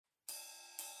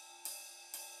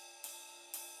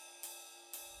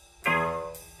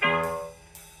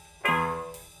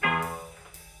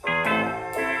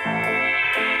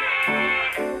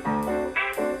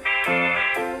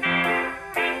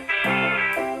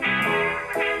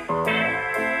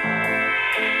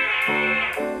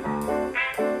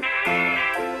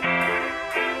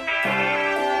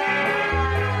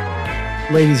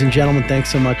Ladies and gentlemen, thanks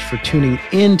so much for tuning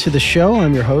in to the show.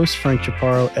 I'm your host, Frank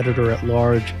Chaparro,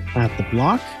 editor-at-large at The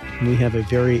Block. And we have a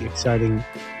very exciting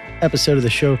episode of the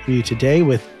show for you today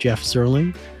with Jeff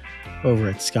Zerling over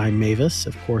at Sky Mavis,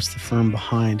 of course, the firm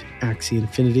behind Axie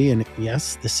Infinity. And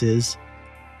yes, this is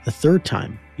the third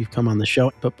time you've come on the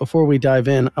show. But before we dive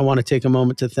in, I want to take a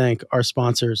moment to thank our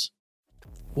sponsors.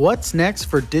 What's next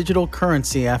for digital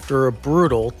currency after a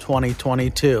brutal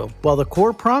 2022? While the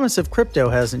core promise of crypto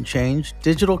hasn't changed,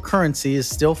 digital currency is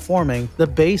still forming the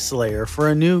base layer for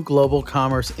a new global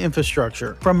commerce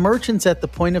infrastructure. From merchants at the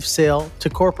point of sale to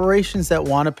corporations that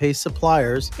want to pay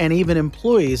suppliers and even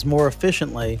employees more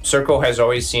efficiently, Circle has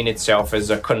always seen itself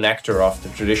as a connector of the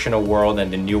traditional world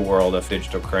and the new world of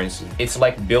digital currency. It's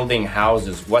like building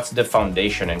houses. What's the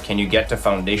foundation, and can you get the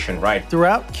foundation right?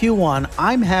 Throughout Q1,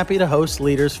 I'm happy to host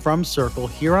leaders from Circle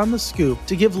here on The Scoop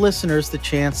to give listeners the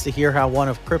chance to hear how one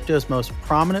of crypto's most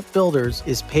prominent builders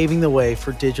is paving the way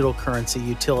for digital currency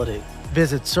utility.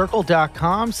 Visit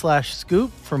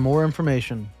circle.com/scoop for more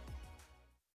information.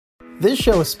 This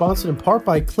show is sponsored in part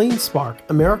by CleanSpark,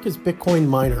 America's Bitcoin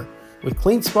miner. With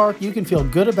CleanSpark, you can feel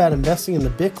good about investing in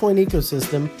the Bitcoin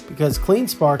ecosystem because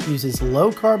CleanSpark uses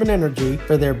low-carbon energy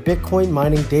for their Bitcoin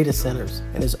mining data centers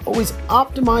and is always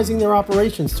optimizing their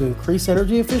operations to increase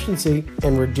energy efficiency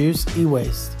and reduce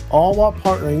e-waste, all while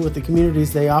partnering with the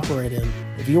communities they operate in.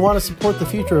 If you want to support the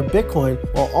future of Bitcoin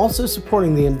while also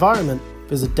supporting the environment,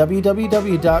 visit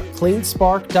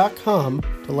www.cleanspark.com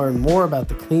to learn more about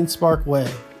the CleanSpark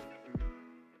way.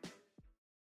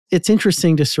 It's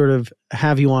interesting to sort of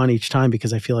have you on each time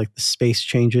because I feel like the space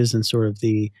changes and sort of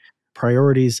the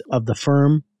priorities of the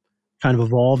firm kind of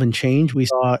evolve and change. We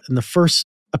saw in the first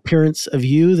appearance of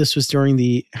you, this was during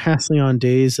the hassling on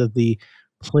days of the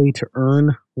play to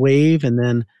earn wave. And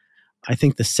then I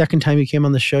think the second time you came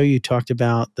on the show, you talked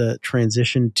about the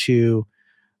transition to,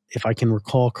 if I can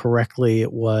recall correctly,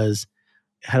 it was,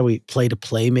 how do we play to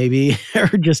play maybe, or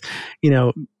just,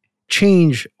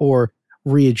 change or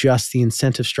readjust the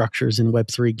incentive structures in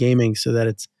Web3 gaming so that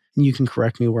it's, you can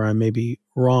correct me where I may be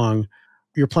wrong,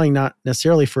 you're playing not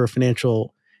necessarily for a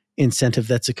financial incentive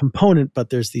that's a component, but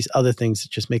there's these other things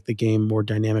that just make the game more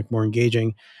dynamic, more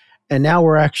engaging. And now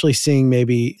we're actually seeing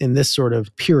maybe in this sort of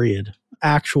period,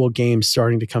 actual games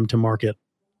starting to come to market.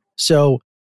 So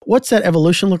what's that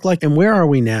evolution look like and where are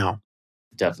we now?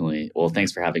 Definitely. Well,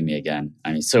 thanks for having me again.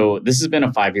 So this has been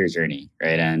a 5-year journey,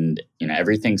 right? And,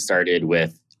 everything started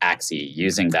with Axie,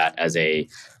 using that as a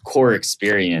core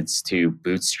experience to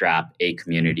bootstrap a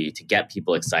community to get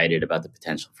people excited about the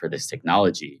potential for this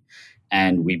technology.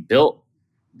 And we built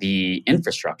the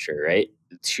infrastructure, right,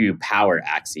 to power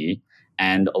Axie.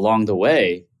 And along the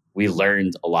way, we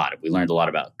learned a lot. We learned a lot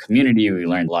about community. We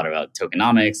learned a lot about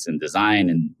tokenomics and design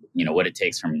and what it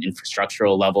takes from an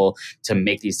infrastructural level to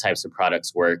make these types of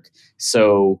products work.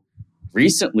 So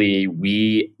recently,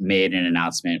 we made an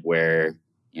announcement where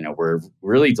we're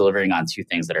really delivering on 2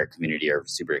 things that our community are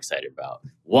super excited about.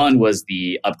 One was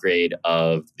the upgrade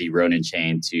of the Ronin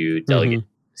chain to delegate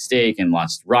stake and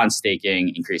launched Ron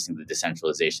staking, increasing the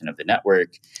decentralization of the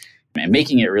network and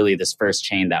making it really this first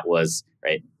chain that was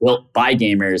built by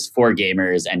gamers for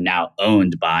gamers and now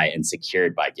owned by and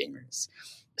secured by gamers.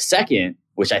 Second,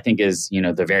 which I think is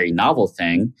the very novel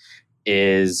thing,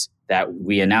 is that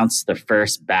we announced the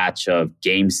first batch of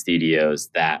game studios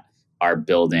that are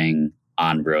building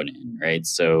on Ronin, right?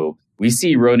 So we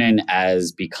see Ronin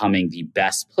as becoming the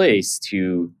best place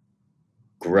to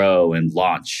grow and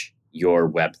launch your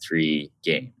Web3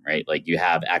 game, right? Like you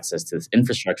have access to this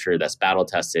infrastructure that's battle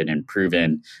tested and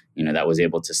proven, that was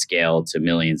able to scale to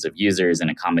millions of users and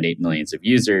accommodate millions of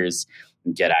users,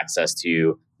 and get access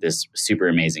to this super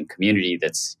amazing community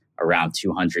that's around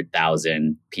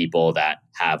 200,000 people that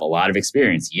have a lot of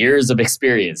experience, years of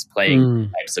experience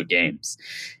playing types of games.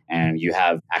 And you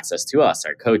have access to us,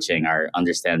 our coaching, our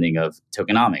understanding of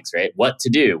tokenomics, right? What to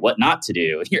do, what not to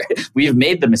do. We've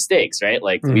made the mistakes, right?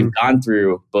 Like we've gone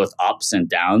through both ups and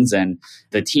downs, and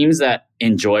the teams that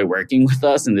enjoy working with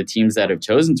us and the teams that have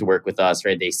chosen to work with us,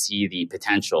 right? They see the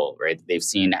potential, right? They've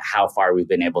seen how far we've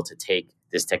been able to take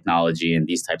this technology and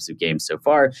these types of games so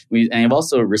far. And I've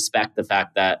also respect the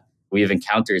fact that we've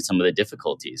encountered some of the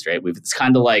difficulties, right? It's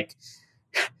kind of like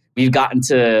we've gotten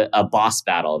to a boss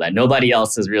battle that nobody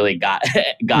else has really gotten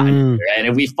to, right?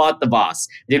 And we fought the boss.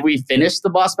 Did we finish the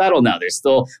boss battle? No, there's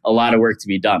still a lot of work to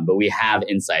be done, but we have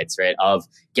insights, right, of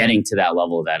getting to that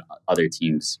level that other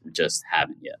teams just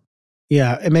haven't yet.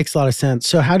 Yeah, it makes a lot of sense.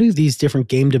 So how do these different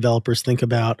game developers think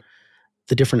about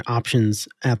the different options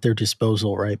at their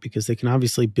disposal, right? Because they can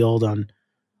obviously build on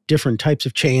different types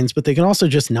of chains, but they can also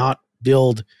just not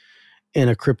build in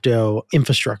a crypto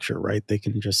infrastructure, right? They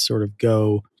can just sort of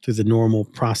go through the normal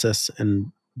process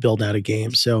and build out a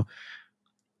game. So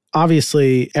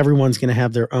obviously, everyone's going to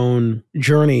have their own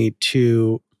journey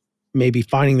to maybe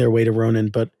finding their way to Ronin,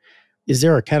 but is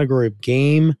there a category of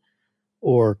game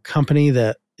or company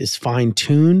that is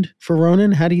fine-tuned for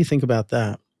Ronin? How do you think about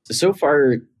that? So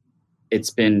far, it's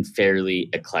been fairly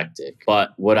eclectic.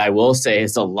 But what I will say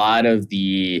is a lot of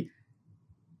the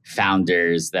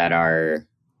founders that are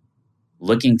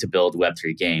looking to build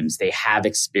Web3 games, they have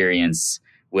experience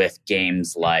with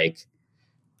games like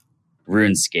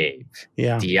RuneScape,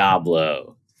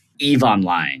 Diablo, EVE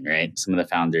Online, right? Some of the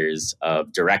founders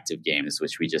of Directive Games,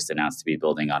 which we just announced to be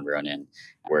building on Ronin,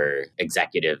 were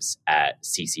executives at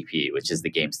CCP, which is the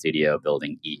game studio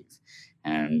building EVE.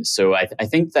 And so I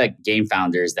think that game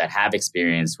founders that have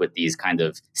experience with these kind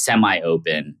of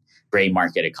semi-open gray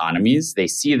market economies, they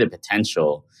see the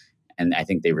potential, and I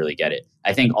think they really get it.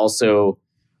 I think also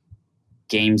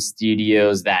game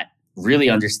studios that really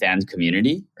understand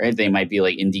community, right? They might be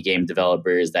like indie game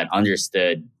developers that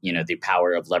understood, the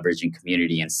power of leveraging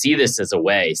community and see this as a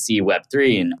way, see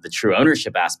Web3 and the true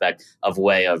ownership aspect of a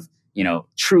way of,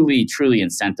 truly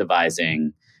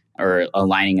incentivizing or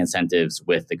aligning incentives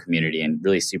with the community and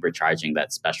really supercharging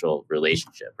that special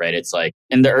relationship, right? It's like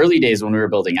in the early days when we were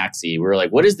building Axie, we were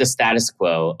like, what is the status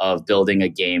quo of building a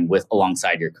game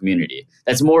alongside your community?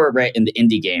 That's more right in the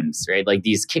indie games, right? Like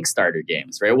these Kickstarter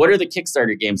games, right? What are the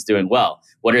Kickstarter games doing well?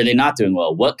 What are they not doing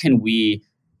well? What can we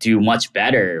do much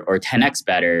better or 10x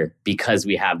better because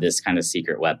we have this kind of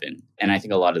secret weapon? And I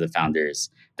think a lot of the founders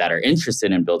that are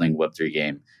interested in building a Web3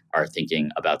 game are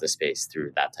thinking about the space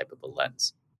through that type of a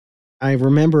lens. I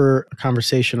remember a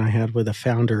conversation I had with a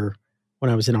founder when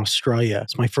I was in Australia.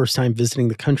 It's my first time visiting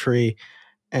the country,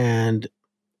 and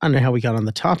I don't know how we got on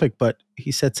the topic, but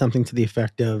he said something to the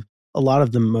effect of a lot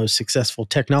of the most successful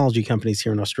technology companies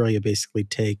here in Australia basically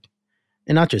take,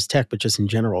 and not just tech, but just in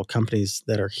general, companies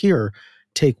that are here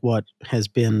take what has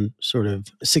been sort of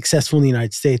successful in the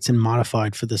United States and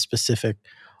modified for the specific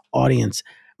audience.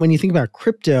 When you think about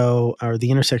crypto or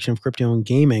the intersection of crypto and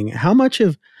gaming, how much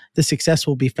of the success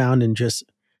will be found in just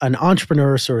an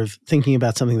entrepreneur sort of thinking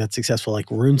about something that's successful, like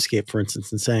RuneScape, for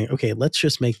instance, and saying, okay, let's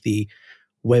just make the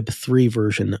Web3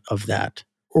 version of that?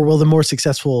 Or will the more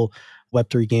successful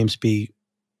Web3 games be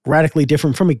radically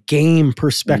different from a game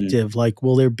perspective? Mm-hmm. Like,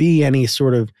 will there be any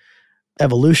sort of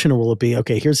evolution, or will it be,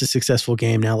 okay, here's a successful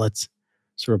game, now let's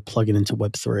sort of plug it into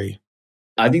Web3?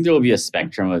 I think there will be a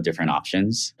spectrum of different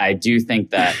options. I do think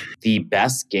that the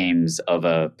best games of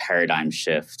a paradigm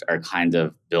shift are kind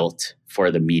of built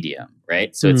for the medium,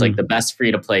 right? So it's like the best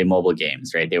free-to-play mobile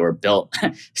games, right? They were built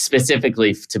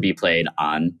specifically to be played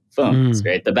on phones,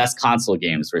 right? The best console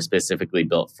games were specifically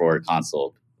built for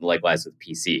console, likewise with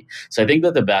PC. So I think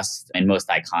that the best and most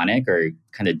iconic or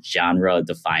kind of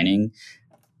genre-defining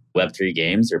Web3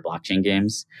 games or blockchain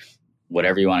games,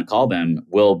 whatever you want to call them,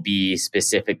 will be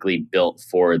specifically built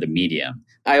for the medium.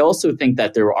 I also think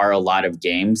that there are a lot of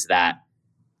games that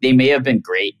they may have been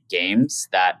great games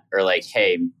that are like,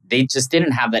 hey, they just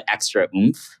didn't have that extra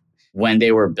oomph when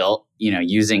they were built,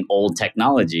 using old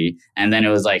technology. And then it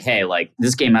was like, hey, like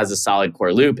this game has a solid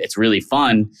core loop. It's really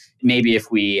fun. Maybe if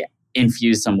we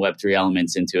infuse some Web3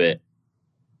 elements into it,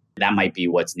 that might be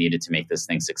what's needed to make this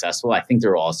thing successful. I think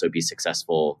there will also be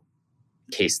successful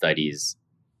case studies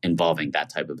involving that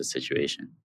type of a situation.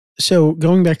 So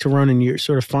going back to Ronin, you're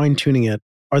sort of fine-tuning it.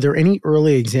 Are there any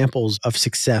early examples of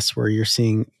success where you're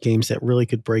seeing games that really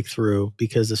could break through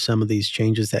because of some of these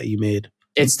changes that you made?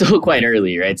 It's still quite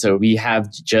early, right? So we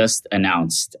have just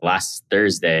announced last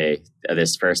Thursday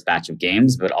this first batch of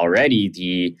games, but already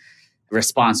the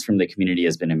response from the community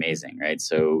has been amazing, right?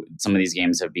 So some of these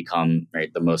games have become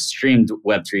the most streamed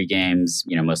Web3 games,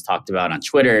 most talked about on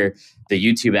Twitter. The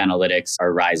YouTube analytics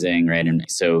are rising, right? And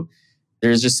so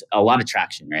there's just a lot of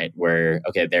traction, right? Where,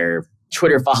 okay, their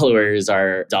Twitter followers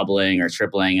are doubling or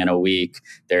tripling in a week.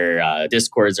 Their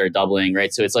Discords are doubling,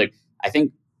 right? So it's like, I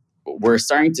think we're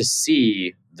starting to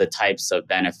see the types of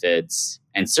benefits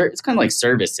and it's kind of like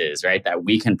services, right, that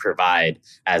we can provide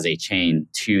as a chain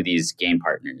to these game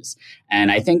partners.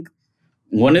 And I think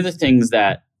one of the things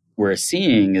that we're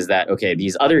seeing is that, okay,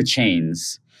 these other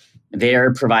chains, they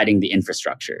are providing the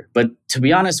infrastructure. But to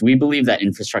be honest, we believe that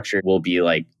infrastructure will be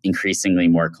like increasingly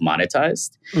more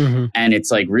commoditized. Mm-hmm. And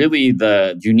it's like really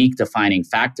the unique defining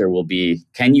factor will be,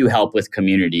 can you help with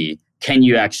community? Can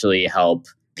you actually help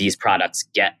these products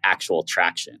get actual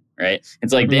traction, right?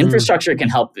 It's like the infrastructure can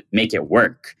help make it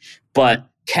work, but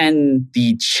can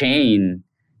the chain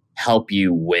help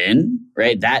you win,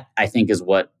 right? That I think is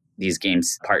what these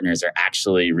games partners are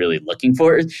actually really looking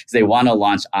for is they want to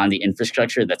launch on the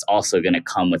infrastructure that's also going to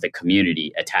come with a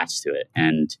community attached to it.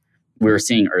 And we're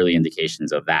seeing early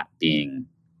indications of that being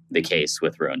the case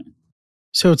with Ronin.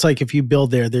 So it's like if you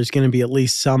build there's going to be at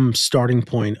least some starting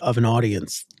point of an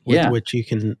audience with which you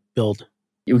can build.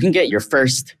 You can get your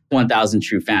first 1,000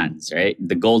 true fans, right?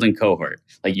 The golden cohort.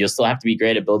 Like you'll still have to be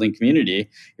great at building community.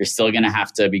 You're still going to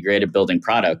have to be great at building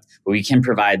product, but we can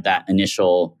provide that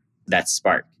initial, that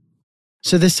spark.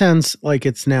 So this sounds like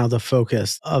it's now the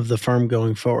focus of the firm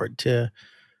going forward to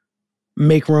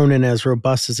make Ronin as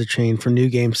robust as a chain for new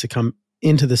games to come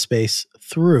into the space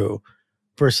through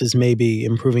versus maybe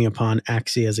improving upon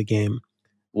Axie as a game.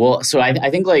 Well, so I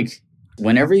think like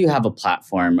whenever you have a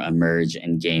platform emerge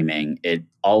in gaming, it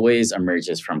always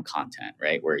emerges from content,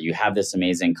 right? Where you have this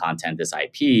amazing content, this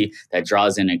IP that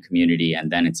draws in a community,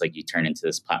 and then it's like you turn into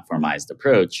this platformized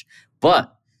approach.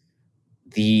 But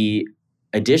the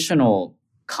additional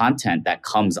content that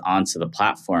comes onto the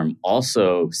platform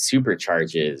also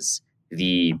supercharges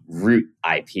the root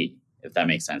IP, if that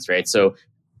makes sense, right? So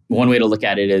one way to look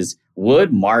at it is,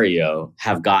 would Mario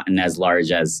have gotten as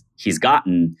large as he's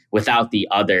gotten without the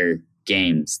other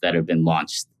games that have been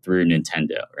launched through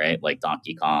Nintendo, right? Like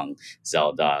Donkey Kong,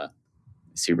 Zelda,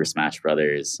 Super Smash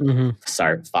Brothers,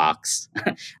 Fox.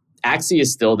 Axie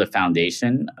is still the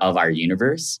foundation of our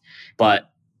universe, but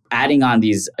adding on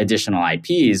these additional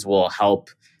IPs will help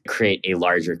create a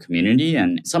larger community,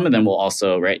 and some of them will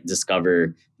also, right,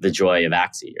 discover the joy of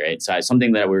Axie, right? So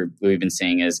something that we've been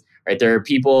seeing is, right, there are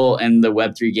people in the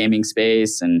Web3 gaming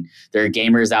space, and there are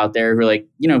gamers out there who are like,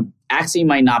 Axie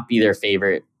might not be their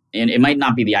favorite, and it might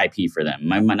not be the IP for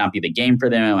them. It might not be the game for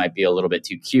them. It might be a little bit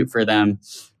too cute for them.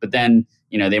 But then,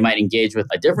 they might engage with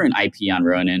a different IP on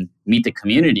Ronin, meet the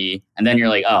community, and then you're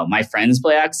like, oh, my friends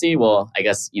play Axie? Well, I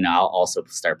guess, I'll also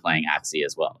start playing Axie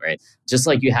as well, right? Just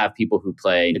like you have people who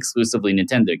play exclusively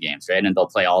Nintendo games, right? And they'll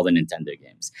play all the Nintendo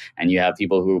games. And you have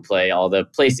people who play all the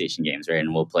PlayStation games, right?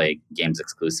 And will play games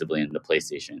exclusively in the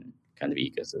PlayStation kind of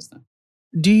ecosystem.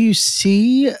 Do you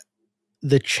see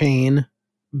the chain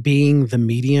being the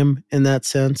medium in that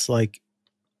sense? Like,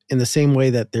 in the same way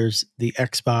that there's the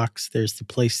Xbox, there's the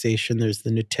PlayStation, there's the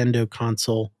Nintendo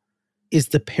console, is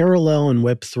the parallel in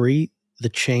Web3 the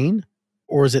chain?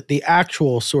 Or is it the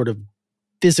actual sort of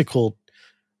physical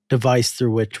device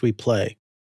through which we play?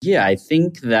 Yeah, I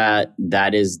think that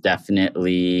is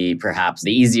definitely perhaps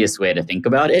the easiest way to think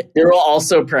about it. There will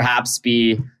also perhaps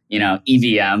be,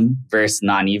 EVM versus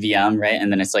non-EVM, right? And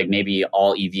then it's like maybe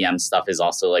all EVM stuff is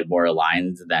also like more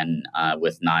aligned than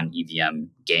with non-EVM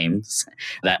games.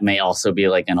 That may also be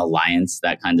like an alliance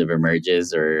that kind of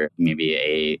emerges, or maybe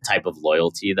a type of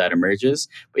loyalty that emerges.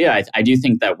 But yeah, I do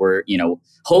think that we're,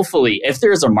 hopefully if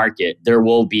there's a market, there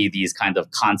will be these kind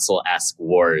of console-esque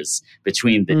wars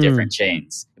between the different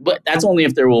chains. But that's only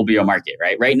if there will be a market,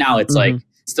 right? Right now, it's like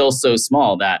still so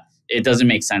small that it doesn't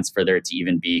make sense for there to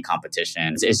even be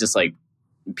competition. It's just like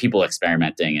people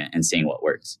experimenting and seeing what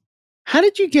works. How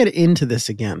did you get into this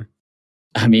again?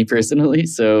 Me personally?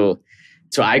 So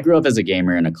I grew up as a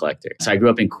gamer and a collector. So I grew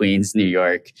up in Queens, New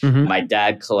York. My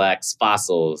dad collects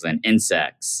fossils and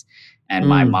insects, and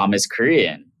my mom is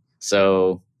Korean.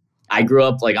 So I grew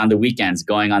up like on the weekends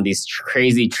going on these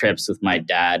crazy trips with my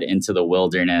dad into the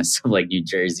wilderness of like New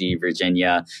Jersey,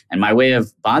 Virginia. And my way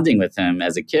of bonding with him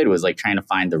as a kid was like trying to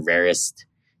find the rarest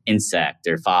insect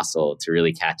or fossil to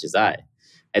really catch his eye.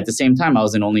 At the same time, I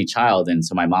was an only child. And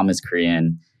so my mom is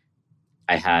Korean.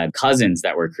 I had cousins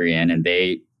that were Korean, and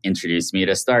they introduced me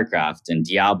to StarCraft and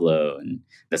Diablo. And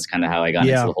that's kind of how I got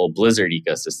into the whole Blizzard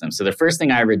ecosystem. So the first thing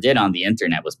I ever did on the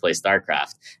internet was play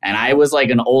StarCraft. And I was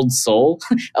like an old soul.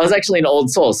 I was actually an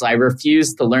old soul. So I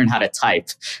refused to learn how to type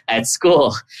at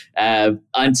school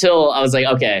until I was like,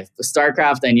 okay,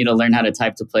 StarCraft, I need to learn how to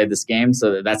type to play this game.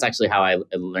 So that's actually how I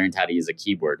learned how to use a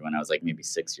keyboard when I was like maybe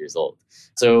 6 years old.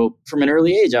 So from an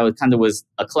early age, I was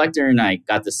a collector, and I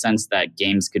got the sense that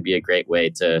games could be a great way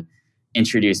to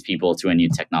introduce people to a new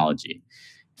technology.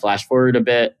 Flash forward a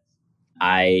bit,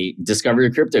 I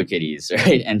discovered CryptoKitties,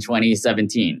 right? In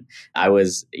 2017, I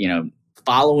was,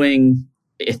 following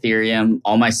Ethereum.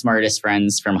 All my smartest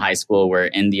friends from high school were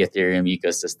in the Ethereum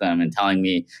ecosystem and telling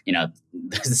me,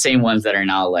 the same ones that are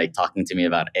now like talking to me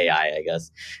about AI, I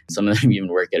guess. Some of them even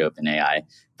work at OpenAI.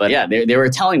 But yeah, they were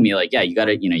telling me like, yeah, you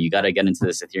gotta get into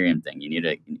this Ethereum thing. You need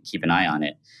to keep an eye on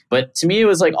it. But to me, it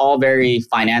was like all very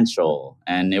financial,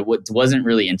 and it wasn't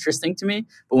really interesting to me.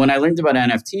 But when I learned about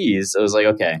NFTs, I was like,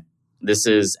 okay, this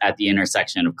is at the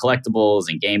intersection of collectibles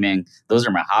and gaming. Those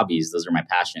are my hobbies. Those are my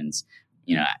passions.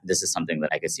 This is something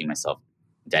that I could see myself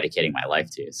dedicating my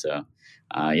life to. So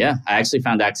Yeah, I actually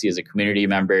found Axie as a community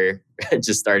member,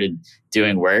 just started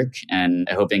doing work and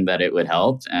hoping that it would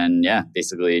help. And yeah,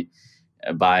 basically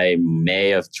by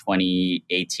May of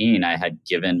 2018, I had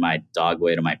given my dog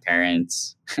away to my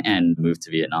parents and moved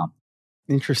to Vietnam.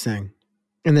 Interesting.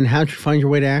 And then how'd you find your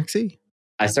way to Axie?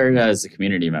 I started as a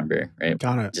community member, right?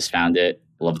 Got it. Just found it,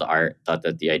 loved the art, thought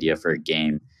that the idea for a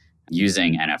game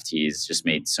using NFTs just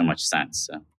made so much sense.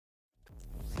 So.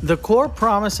 The core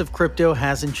promise of crypto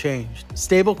hasn't changed.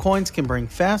 Stablecoins can bring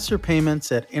faster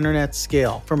payments at internet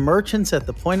scale, from merchants at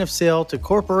the point of sale to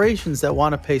corporations that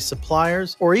want to pay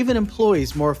suppliers or even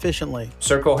employees more efficiently.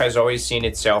 Circle has always seen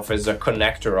itself as a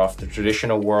connector of the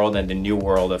traditional world and the new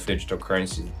world of digital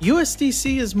currency.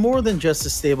 USDC is more than just a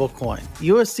stablecoin.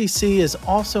 USDC is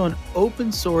also an open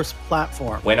source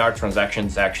platform. When our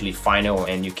transactions actually final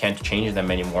and you can't change them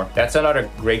anymore, that's another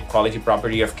great quality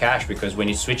property of cash, because when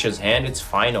it switches hand, it's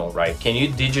final, right? Can you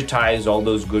digitize all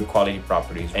those good quality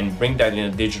properties and bring that in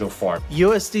a digital form?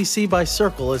 USDC by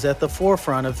Circle is at the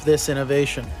forefront of this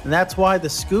innovation. And that's why The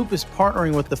Scoop is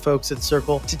partnering with the folks at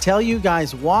Circle to tell you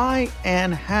guys why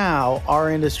and how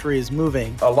our industry is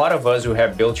moving. A lot of us who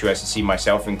have built USDC,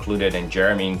 myself included and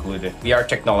Jeremy included, we are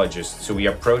technologists. So we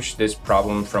approach this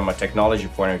problem from a technology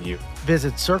point of view.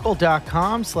 Visit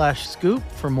circle.com/scoop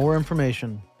for more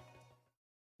information.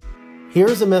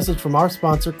 Here's a message from our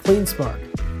sponsor, CleanSpark.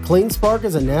 CleanSpark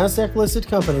is a NASDAQ-listed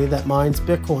company that mines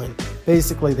Bitcoin.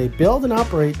 Basically, they build and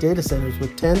operate data centers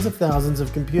with tens of thousands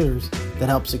of computers that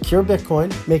help secure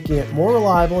Bitcoin, making it more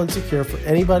reliable and secure for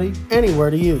anybody, anywhere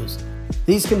to use.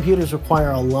 These computers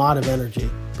require a lot of energy,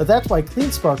 but that's why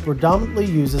CleanSpark predominantly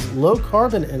uses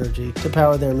low-carbon energy to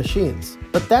power their machines.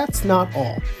 But that's not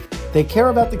all. They care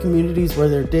about the communities where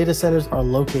their data centers are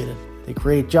located. They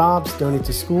create jobs, donate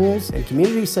to schools and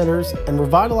community centers, and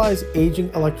revitalize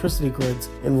aging electricity grids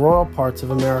in rural parts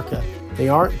of America. They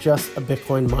aren't just a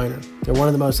Bitcoin miner. They're one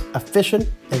of the most efficient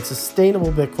and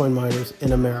sustainable Bitcoin miners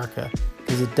in America.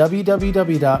 Visit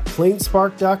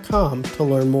www.cleanspark.com to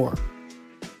learn more.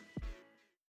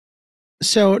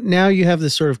 So now you have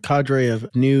this sort of cadre of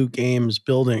new games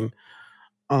building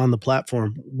on the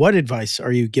platform. What advice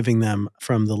are you giving them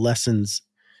from the lessons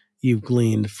you've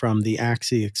gleaned from the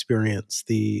Axie experience,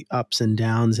 the ups and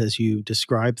downs as you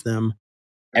describe them?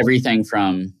 Everything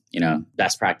from,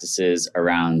 best practices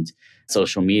around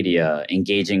social media,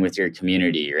 engaging with your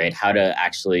community, right? How to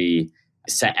actually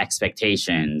set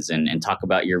expectations and talk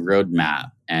about your roadmap,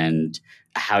 and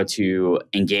how to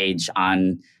engage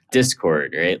on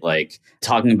Discord, right? Like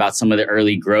talking about some of the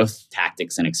early growth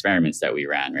tactics and experiments that we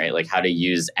ran, right? Like how to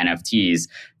use NFTs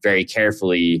very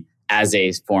carefully as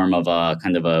a form of a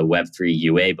kind of a Web3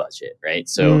 UA budget, right?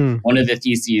 So one of the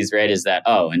theses, right, is that,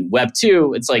 in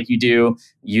Web2, it's like you do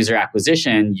user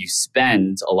acquisition, you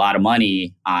spend a lot of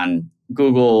money on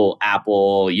Google,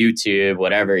 Apple, YouTube,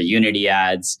 whatever, Unity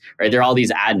ads, right? There are all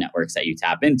these ad networks that you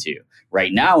tap into.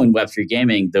 Right now in Web3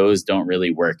 gaming, those don't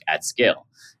really work at scale.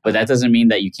 But that doesn't mean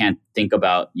that you can't think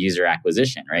about user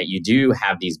acquisition, right? You do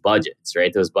have these budgets,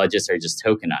 right? Those budgets are just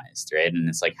tokenized, right? And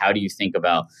it's like, how do you think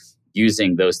about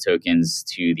using those tokens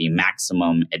to the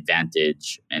maximum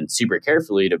advantage and super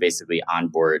carefully to basically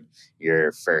onboard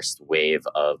your first wave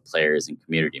of players and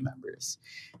community members?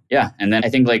 Yeah. And then I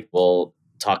think we'll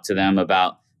talk to them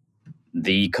about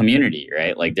the community,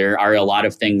 right? Like there are a lot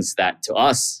of things that to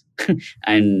us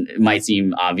and might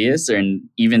seem obvious, and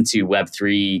even to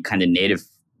Web3 kind of native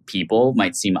people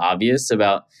might seem obvious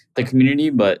about the community,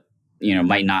 but,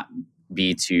 might not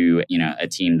be to, a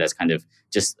team that's kind of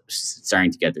just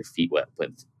starting to get their feet wet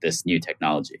with this new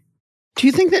technology. Do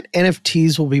you think that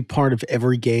NFTs will be part of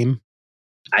every game?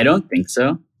 I don't think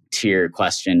so. To your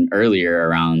question earlier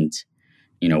around,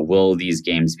 will these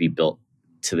games be built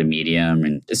to the medium?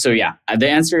 And so, yeah, the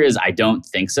answer is I don't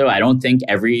think so. I don't think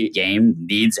every game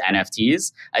needs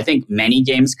NFTs. I think many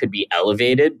games could be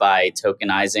elevated by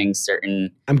tokenizing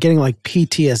certain... I'm getting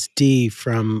PTSD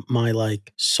from my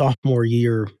sophomore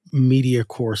year media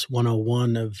course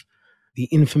 101 of the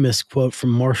infamous quote from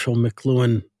Marshall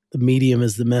McLuhan, "The medium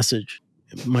is the message."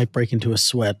 It might break into a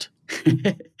sweat.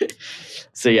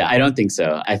 So yeah, I don't think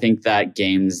so. I think that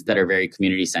games that are very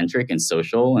community centric and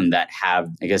social, and that have,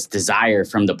 desire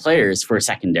from the players for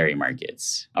secondary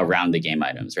markets around the game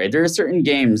items, right? There are certain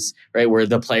games, right, where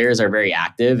the players are very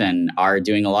active and are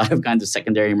doing a lot of kinds of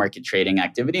secondary market trading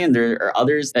activity. And there are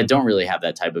others that don't really have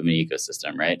that type of an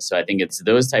ecosystem, right? So I think it's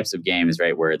those types of games,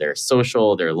 right, where they're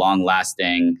social, they're long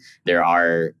lasting. There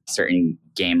are certain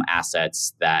game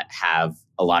assets that have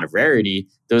a lot of rarity.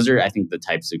 Those are, I think, the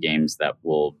types of games that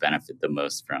will benefit the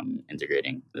most from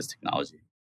integrating this technology.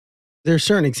 There are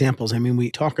certain examples.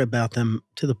 We talk about them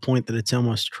to the point that it's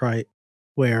almost trite,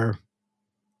 where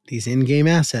these in-game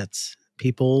assets.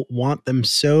 People want them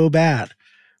so bad,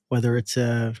 whether it's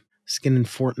a skin in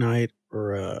Fortnite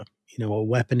or a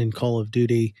weapon in Call of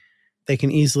Duty. They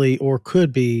can easily or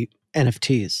could be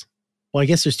NFTs. Well, I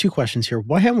guess there's two questions here.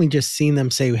 Why haven't we just seen them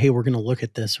say, hey, we're going to look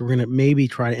at this. We're going to maybe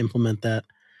try to implement that.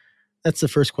 That's the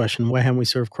first question. Why haven't we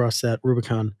sort of crossed that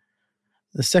Rubicon?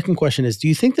 The second question is, do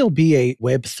you think there'll be a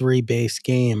Web3 based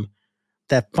game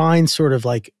that finds sort of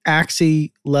like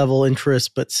Axie level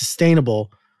interest, but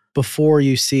sustainable before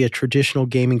you see a traditional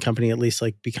gaming company at least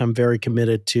like become very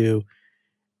committed to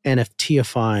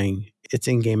NFTifying its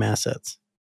in-game assets?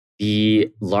 The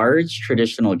large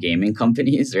traditional gaming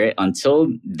companies, right,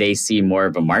 until they see more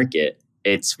of a market,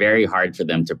 it's very hard for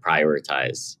them to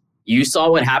prioritize. You saw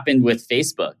what happened with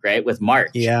Facebook, right? With Mark.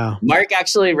 Yeah. Mark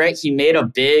actually, right, he made a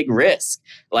big risk.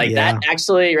 Like that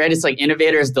actually, right, it's like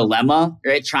innovator's dilemma,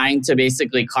 right? Trying to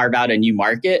basically carve out a new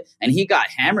market. And he got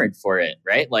hammered for it,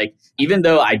 right? Like, even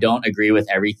though I don't agree with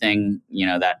everything,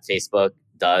 that Facebook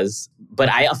does, but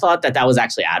I thought that was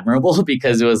actually admirable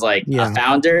because it was like a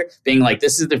founder being like,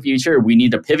 this is the future, we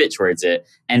need to pivot towards it.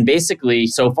 And basically,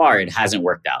 so far, it hasn't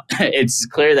worked out. It's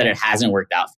clear that it hasn't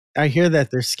worked out. I hear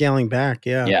that they're scaling back.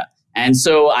 Yeah. And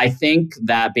so I think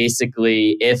that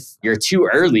basically if you're too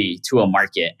early to a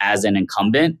market as an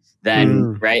incumbent,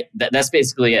 then, right, that's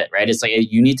basically it, right? It's like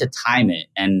you need to time it.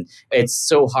 And it's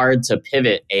so hard to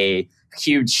pivot a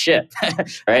huge ship,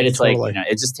 right? It's totally. Like,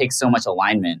 it just takes so much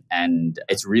alignment and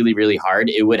it's really, really hard.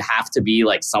 It would have to be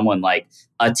like someone like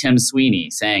a Tim Sweeney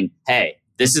saying, hey,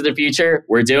 this is the future.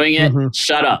 We're doing it.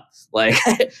 Shut up. Like,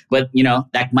 but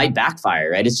that might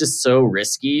backfire, right? It's just so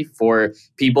risky for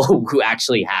people who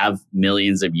actually have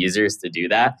millions of users to do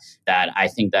that I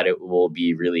think that it will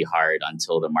be really hard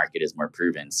until the market is more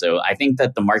proven. So I think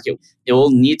that the market, it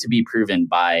will need to be proven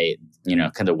by,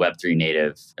 kind of Web3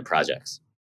 native projects.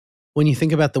 When you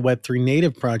think about the Web3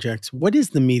 native projects, what is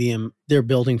the medium they're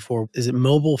building for? Is it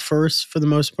mobile first for the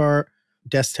most part,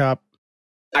 desktop?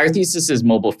 Our thesis is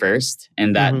mobile first,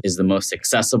 and that is the most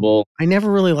accessible. I never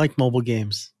really liked mobile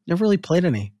games. Never really played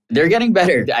any. They're getting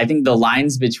better. I think the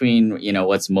lines between,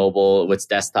 what's mobile, what's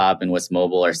desktop, and what's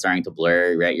mobile are starting to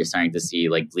blur, right? You're starting to see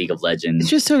like League of Legends.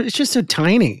 It's just so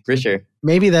tiny. For sure.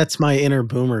 Maybe that's my inner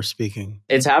boomer speaking.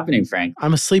 It's happening, Frank.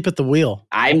 I'm asleep at the wheel.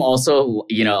 I'm also,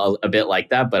 a bit like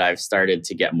that, but I've started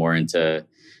to get more into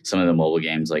some of the mobile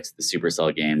games, like the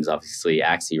Supercell games, obviously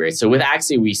Axie, right? So with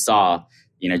Axie, we saw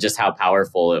just how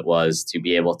powerful it was to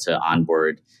be able to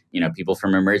onboard, people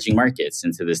from emerging markets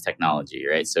into this technology,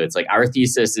 right? So it's like our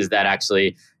thesis is that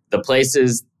actually the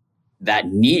places that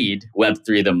need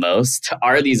Web3 the most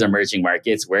are these emerging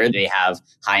markets where they have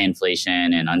high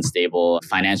inflation and unstable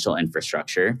financial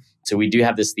infrastructure. So we do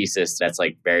have this thesis that's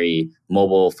like very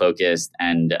mobile focused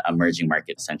and emerging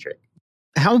market centric.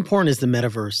 How important is the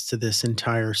metaverse to this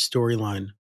entire storyline?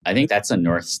 I think that's a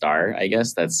North Star, I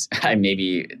guess. That's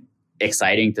maybe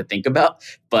exciting to think about.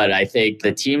 But I think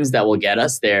the teams that will get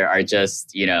us there are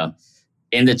just,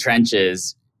 in the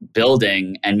trenches,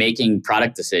 building and making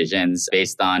product decisions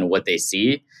based on what they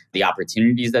see, the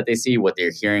opportunities that they see, what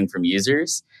they're hearing from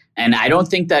users. And I don't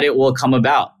think that it will come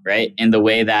about, right, in the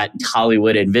way that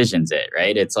Hollywood envisions it,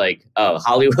 right? It's like, oh,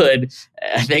 Hollywood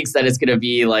thinks that it's going to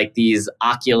be like these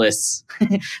Oculus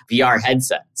VR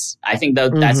headsets. I think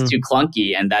that that's too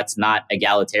clunky and that's not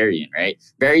egalitarian, right?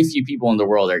 Very few people in the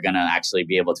world are going to actually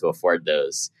be able to afford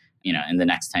those, in the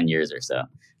next 10 years or so.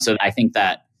 So I think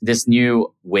that this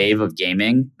new wave of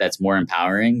gaming that's more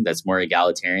empowering, that's more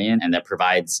egalitarian, and that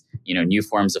provides, new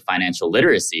forms of financial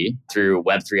literacy through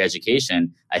Web3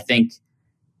 education, I think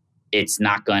it's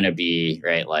not going to be,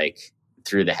 right, like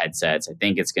through the headsets. I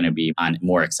think it's going to be on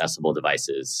more accessible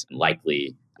devices,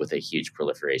 likely with a huge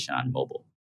proliferation on mobile.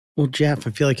 Well, Jeff, I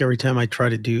feel like every time I try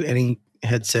to do any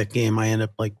headset game, I end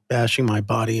up like bashing my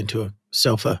body into a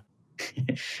sofa.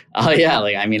 Oh, yeah.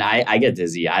 Like, I get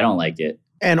dizzy. I don't like it.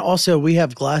 And also, we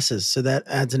have glasses, so that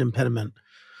adds an impediment.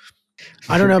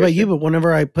 I don't know about you, but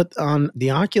whenever I put on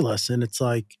the Oculus and it's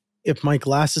like, if my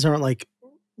glasses aren't like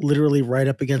literally right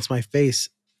up against my face,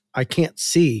 I can't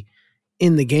see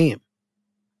in the game.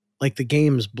 Like the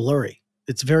game's blurry.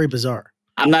 It's very bizarre.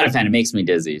 I'm not a fan. It makes me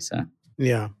dizzy. So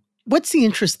yeah. What's the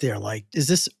interest there? Like, is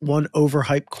this one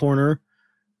overhyped corner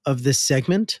of this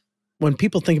segment? When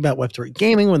people think about Web3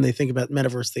 gaming, when they think about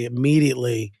metaverse, they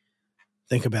immediately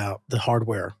think about the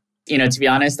hardware. To be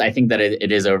honest, I think that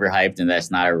it is overhyped and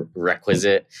that's not a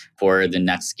requisite for the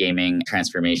next gaming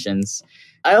transformations.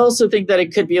 I also think that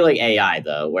it could be like AI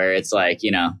though, where it's like,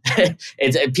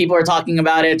 it's people are talking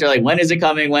about it. They're like, when is it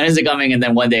coming? When is it coming? And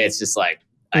then one day it's just like,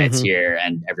 it's here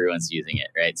and everyone's using it,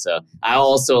 right? So I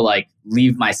also like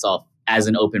leave myself as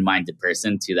an open-minded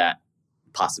person to that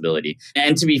possibility.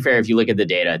 And to be fair, if you look at the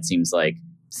data, it seems like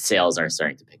sales are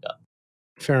starting to pick up.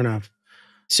 Fair enough.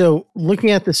 So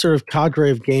looking at the sort of cadre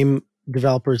of game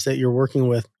developers that you're working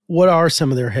with, what are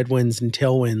some of their headwinds and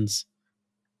tailwinds?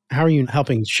 How are you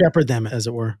helping shepherd them, as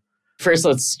it were? First,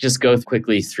 let's just go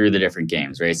quickly through the different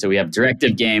games, right? So we have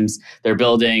Directive Games. They're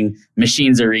building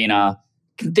Machines Arena.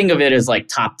 You can think of it as like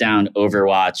top-down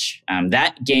Overwatch.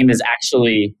 That game is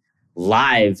actually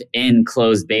live in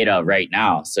closed beta right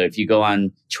now. So if you go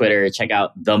on Twitter, check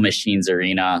out The Machines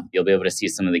Arena, you'll be able to see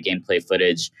some of the gameplay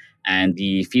footage. And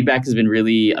the feedback has been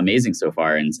really amazing so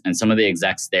far. And some of the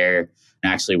execs there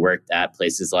actually worked at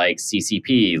places like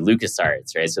CCP,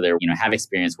 LucasArts, right? So they're, have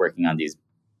experience working on these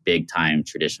big time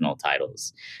traditional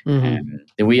titles. Then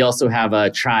we also have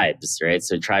Tribes, right?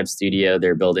 So Tribe Studio,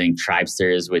 they're building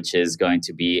Tribesters, which is going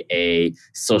to be a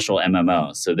social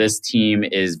MMO. So this team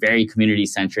is very community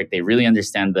centric. They really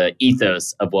understand the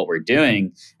ethos of what we're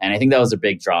doing. And I think that was a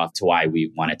big draw to why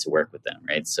we wanted to work with them,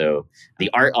 right? So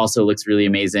the art also looks really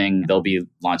amazing. They'll be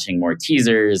launching more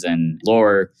teasers and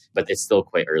lore, but it's still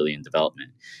quite early in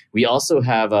development. We also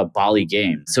have Bali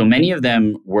Games. So many of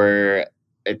them were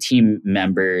team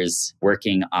members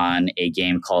working on a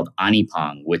game called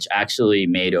Anipong, which actually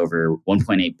made over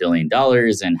 $1.8 billion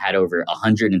and had over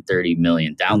 130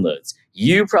 million downloads.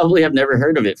 You probably have never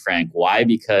heard of it, Frank. Why?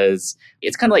 Because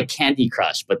it's kind of like Candy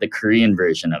Crush, but the Korean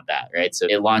version of that, right? So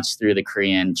it launched through the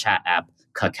Korean chat app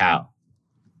Kakao.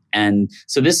 And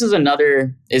so this is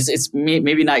another, it's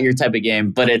maybe not your type of game,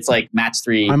 but it's like match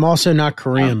 3. I'm also not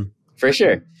Korean. For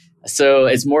sure. So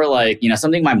it's more like,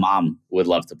 something my mom would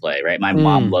love to play, right? My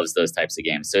mom loves those types of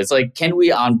games. So it's like, can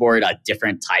we onboard a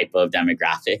different type of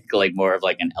demographic, like more of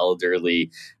like an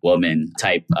elderly woman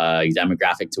type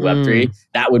demographic to Web3?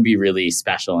 That would be really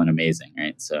special and amazing,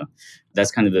 right? So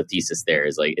that's kind of the thesis there,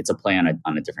 is like, it's a play on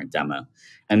a different demo.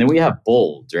 And then we have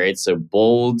Bold, right? So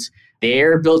Bold,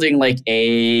 they're building like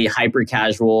a hyper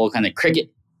casual kind of cricket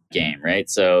game, right?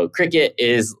 So cricket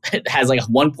has like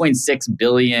 1.6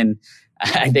 billion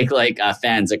I think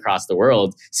fans across the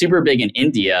world, super big in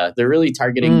India. They're really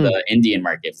targeting the Indian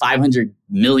market, 500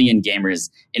 million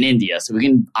gamers in India. So we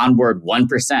can onboard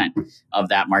 1% of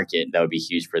that market. That would be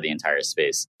huge for the entire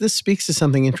space. This speaks to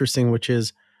something interesting, which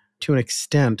is, to an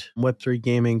extent, Web3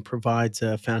 gaming provides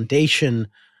a foundation,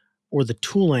 or the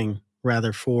tooling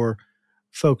rather, for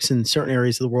folks in certain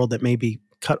areas of the world that may be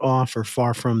cut off or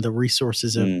far from the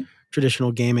resources of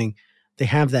traditional gaming. They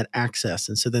have that access.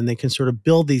 And so then they can sort of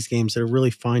build these games that are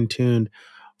really fine-tuned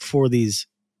for these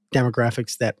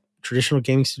demographics that traditional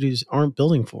gaming studios aren't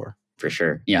building for. For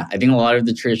sure. Yeah. I think a lot of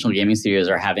the traditional gaming studios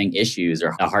are having issues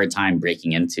or a hard time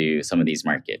breaking into some of these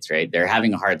markets, right? They're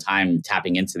having a hard time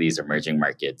tapping into these emerging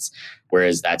markets,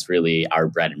 whereas that's really our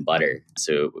bread and butter.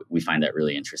 So we find that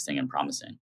really interesting and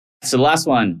promising. So the last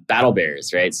one, Battle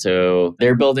Bears, right? So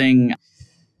they're building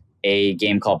a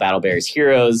game called Battle Bears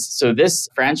Heroes. So this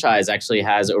franchise actually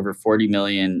has over 40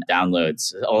 million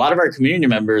downloads. A lot of our community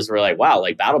members were like, wow,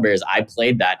 like Battle Bears, I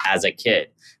played that as a kid.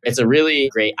 It's a really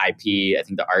great IP. I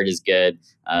think the art is good,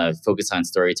 focus on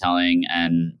storytelling.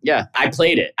 And yeah, I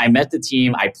played it. I met the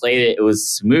team. I played it. It was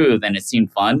smooth and it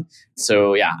seemed fun.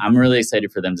 So yeah, I'm really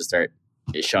excited for them to start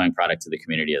showing product to the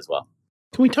community as well.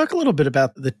 Can we talk a little bit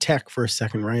about the tech for a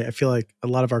second, right? I feel like a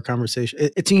lot of our conversation,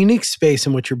 it's a unique space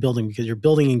in which you're building, because you're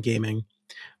building in gaming,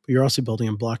 but you're also building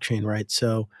in blockchain, right?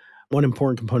 So one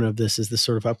important component of this is the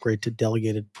sort of upgrade to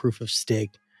delegated proof of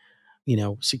stake.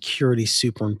 Security is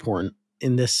super important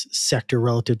in this sector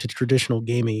relative to traditional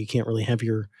gaming. You can't really have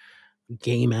your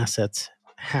game assets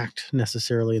hacked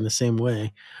necessarily in the same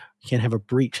way. You can't have a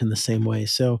breach in the same way.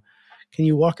 So can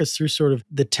you walk us through sort of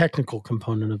the technical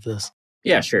component of this?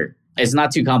 Yeah, sure. It's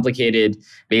not too complicated.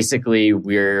 Basically,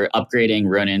 we're upgrading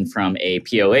Ronin from a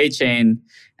POA chain,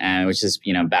 which is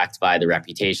backed by the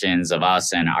reputations of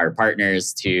us and our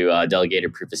partners, to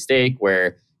delegated proof of stake,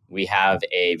 where we have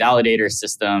a validator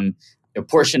system. A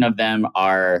portion of them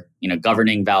are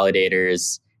governing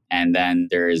validators, and then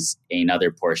there's another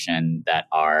portion that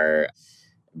are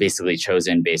basically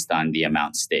chosen based on the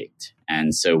amount staked.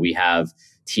 And so we have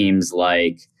teams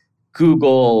like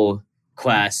Google,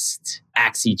 Quest,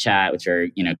 Axie Chat, which are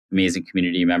amazing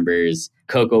community members.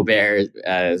 Coco Bear,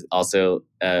 also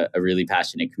a really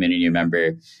passionate community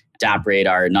member. DApp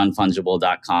Radar,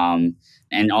 nonfungible.com,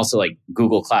 and also like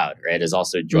Google Cloud, right, is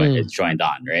also joined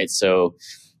on, right? So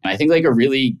And I think like a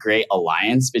really great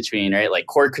alliance between, right, like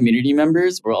core community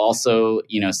members, but also,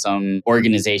 some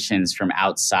organizations from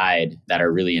outside that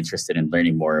are really interested in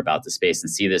learning more about the space and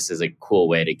see this as a cool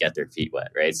way to get their feet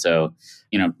wet, right? So,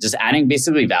 just adding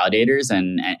basically validators,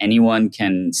 and anyone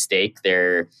can stake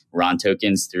their RON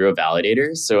tokens through a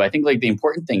validator. So I think like the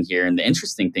important thing here and the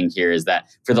interesting thing here is that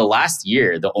for the last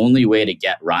year, the only way to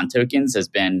get RON tokens has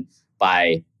been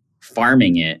by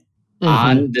farming it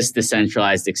on this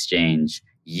decentralized exchange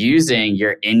using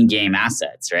your in-game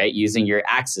assets, right? Using your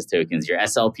access tokens, your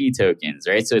SLP tokens,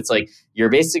 right? So it's like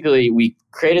we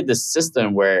created this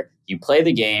system where you play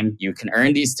the game, you can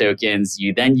earn these tokens,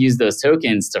 you then use those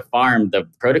tokens to farm the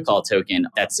protocol token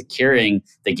that's securing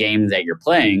the game that you're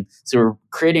playing. So we're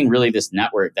creating really this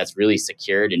network that's really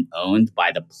secured and owned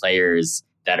by the players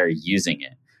that are using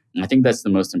it. And I think that's the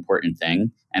most important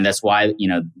thing. And that's why,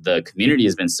 the community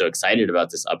has been so excited about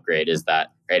this upgrade, is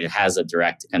that, right, it has a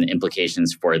direct kind of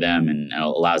implications for them and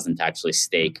allows them to actually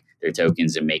stake their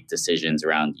tokens and make decisions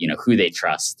around, who they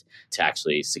trust to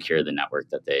actually secure the network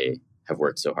that they have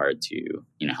worked so hard to,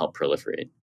 help proliferate.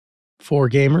 For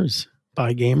gamers,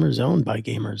 by gamers, owned by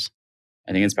gamers.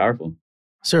 I think it's powerful.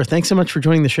 Sir, thanks so much for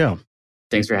joining the show.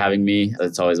 Thanks for having me.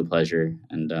 It's always a pleasure.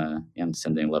 And I'm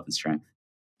sending love and strength.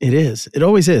 It is. It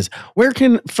always is. Where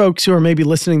can folks who are maybe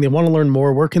listening, they want to learn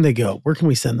more, where can they go? Where can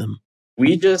we send them?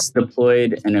 We just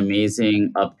deployed an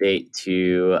amazing update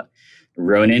to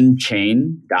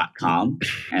roninchain.com,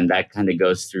 and that kind of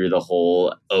goes through the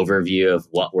whole overview of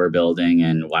what we're building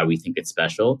and why we think it's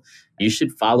special. You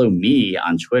should follow me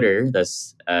on Twitter.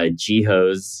 That's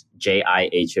Jihoz,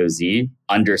 JIHOZ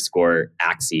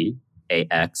 _Axie,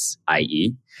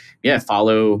 AXIE. Yeah,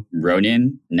 follow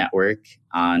Ronin Network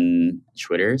on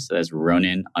Twitter. So that's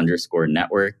Ronin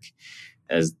 _network,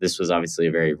 as this was obviously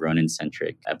a very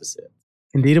Ronin-centric episode.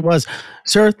 Indeed it was.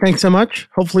 Sir, thanks so much.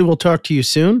 Hopefully we'll talk to you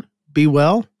soon. Be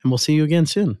well, and we'll see you again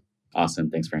soon.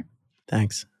 Awesome. Thanks, Frank.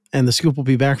 Thanks. And the Scoop will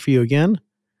be back for you again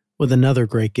with another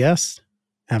great guest.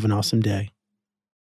 Have an awesome day.